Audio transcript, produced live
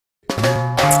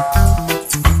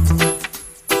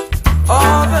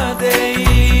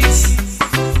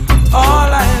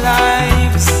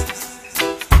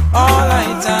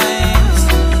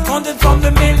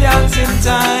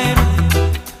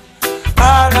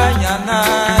and I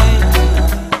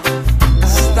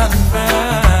stand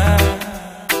firm,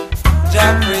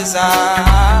 Jah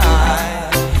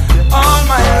preside. All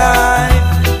my life,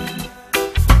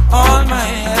 all my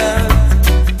health,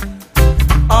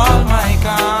 all my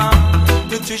calm,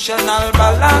 nutritional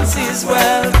balance is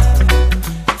wealth.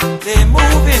 They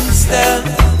move in stealth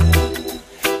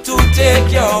to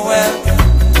take your wealth.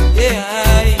 Yeah.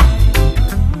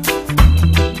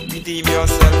 Redeem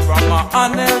yourself from an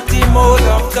unhealthy mode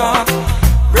of thought.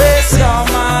 Brace your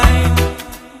mind,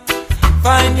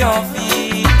 find your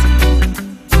feet.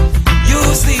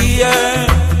 Use the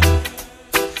earth,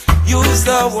 use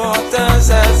the waters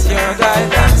as your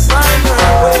guidance. Find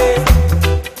your way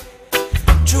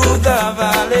through the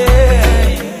valley.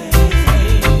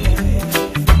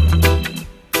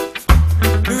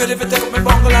 Be ready to take up my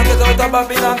bungle and get out of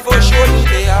Babylon for sure.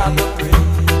 They are the pray,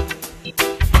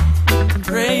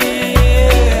 pray, pray.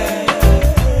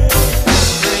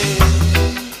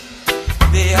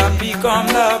 They have become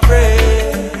the prey.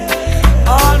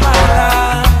 All my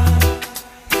life,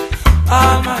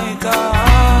 all my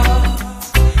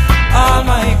thoughts, all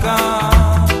my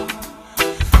calm,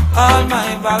 all my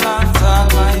balance, all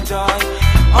my joy,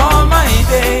 all my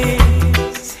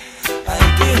days, I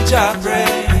give Jah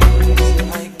praise,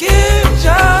 I give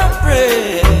Jah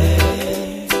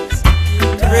praise,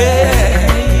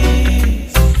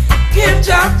 praise, give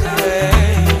Jah praise.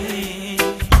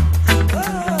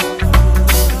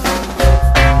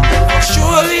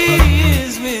 Surely He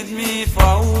is with me, for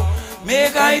who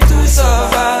make I to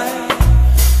survive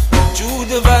through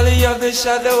the valley of the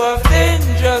shadow of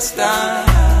dangerous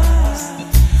times.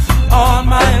 All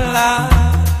my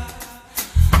life,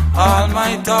 all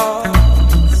my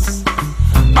thoughts,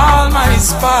 all my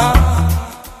spark,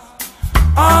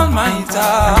 all my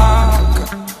talk.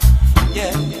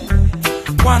 Yeah.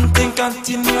 One thing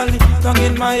continually, long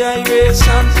in my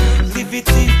iration,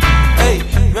 liberty. Hey,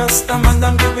 Rasta man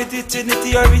and give it the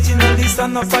Trinity. Originally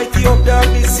stand up fight the up the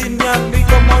Abyssinian. We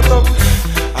come out of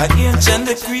an ancient,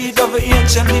 the creed of an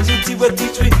ancient liberty. We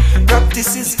teach we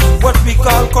practices what we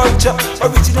call culture.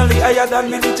 Originally higher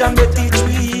than religion, we teach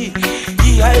we.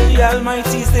 He highly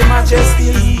almighty is the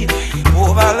majesty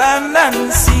over land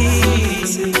and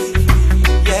sea.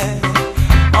 Yeah,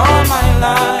 all my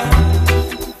life,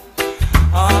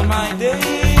 all my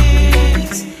days.